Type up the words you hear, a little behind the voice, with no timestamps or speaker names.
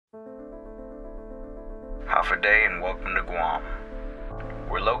Hafa Day and welcome to Guam.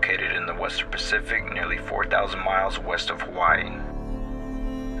 We're located in the Western Pacific, nearly 4,000 miles west of Hawaii.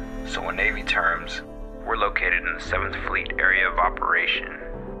 So in Navy terms, we're located in the 7th Fleet area of operation.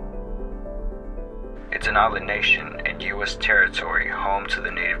 It's an island nation and U.S. territory home to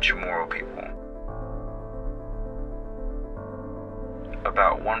the native Chamorro people.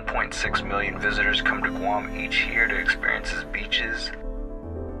 About 1.6 million visitors come to Guam each year to experience its beaches,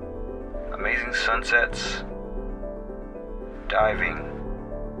 amazing sunsets, diving,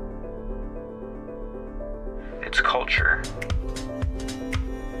 its culture,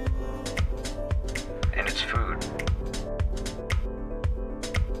 and its food.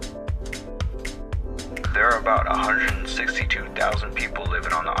 There are about 162,000 people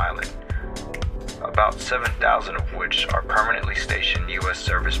living on the island, about 7,000 of which are permanently stationed U.S.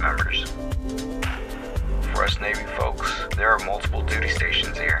 service members. For us Navy folks, there are multiple duty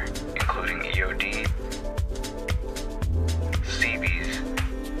stations here, including EOD, Seabees,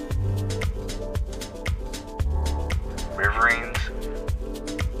 Riverines,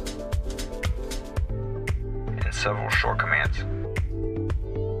 and several shore commands.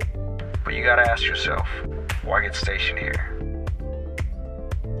 But you gotta ask yourself, why get stationed here?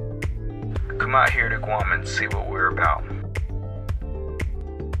 Come out here to Guam and see what we're about.